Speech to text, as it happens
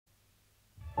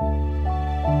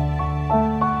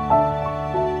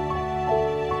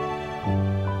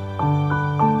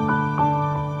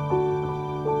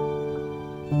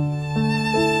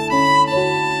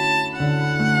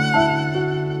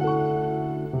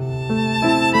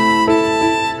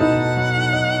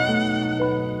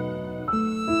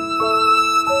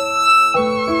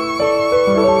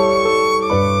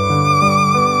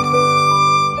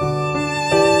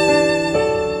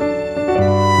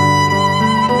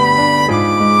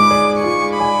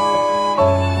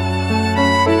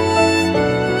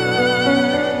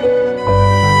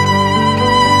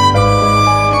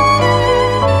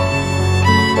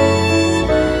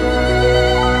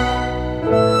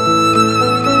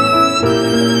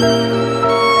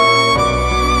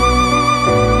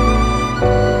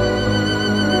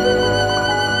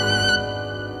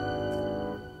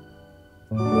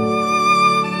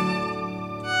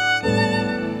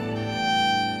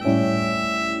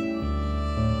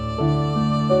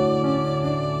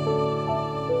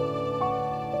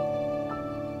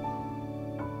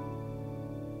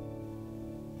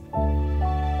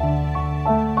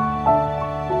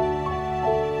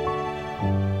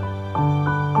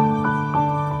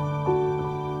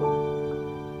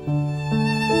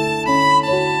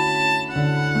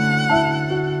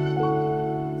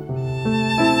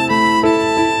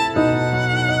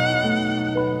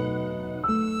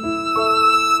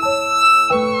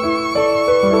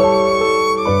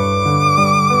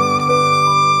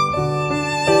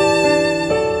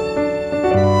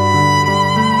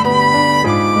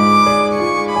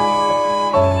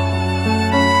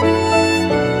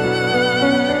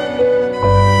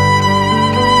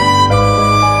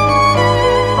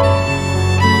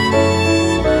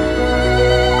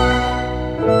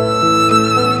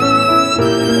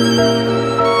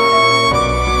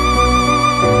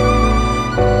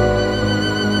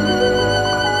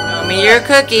me your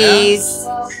cookies.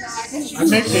 Look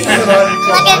at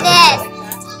this.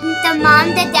 The mom,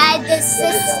 the dad, the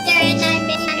sister, and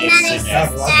another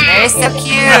sister. They're so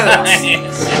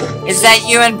cute. Is that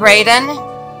you and Brayden?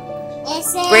 This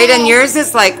is Brayden, yours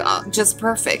is like just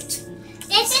perfect.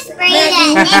 This is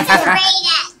Brayden. This is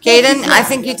Brayden. Kaden, I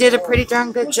think you did a pretty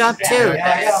darn good job too.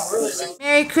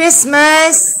 Merry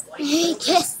Christmas. Merry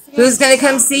Christmas. Who's gonna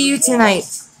come see you tonight?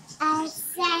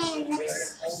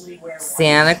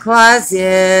 Santa Claus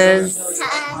is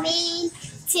Coming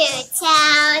to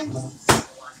town.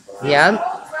 Yep,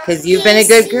 because you've been a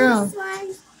good girl.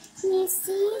 He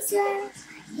sees you.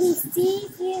 He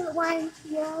sees you when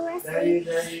you're asleep.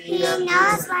 He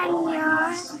knows when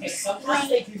you're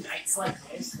awake.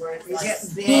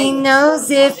 He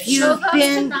knows if you've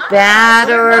been bad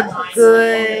or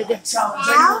good.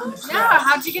 Yeah,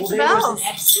 how'd you get the bells?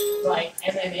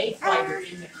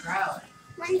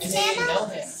 When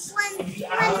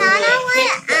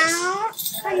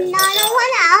Nana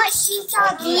went out, she saw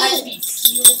bees.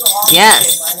 Yes,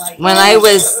 when I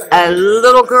was a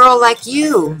little girl like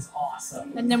you.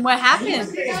 And then what happened?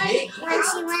 When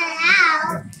she went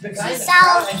out, she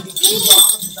saw bees.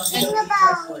 Sing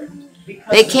about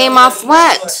They came off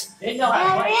what? real.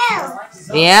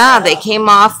 Yeah, they came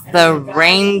off the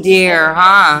reindeer,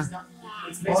 huh?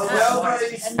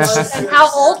 And how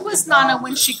old was Nana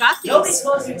when she got these?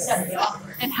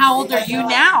 And how old are you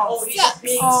now?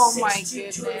 6. Oh my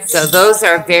goodness. So those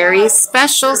are very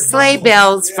special sleigh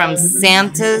bells from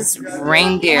Santa's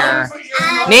reindeer.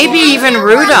 Maybe even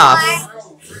Rudolph.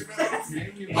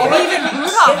 Oh, even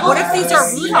Rudolph. What if these are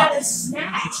Rudolph's?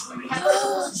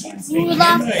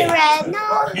 Rudolph the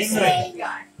red-nosed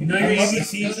reindeer. You know your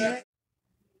ABCs yet?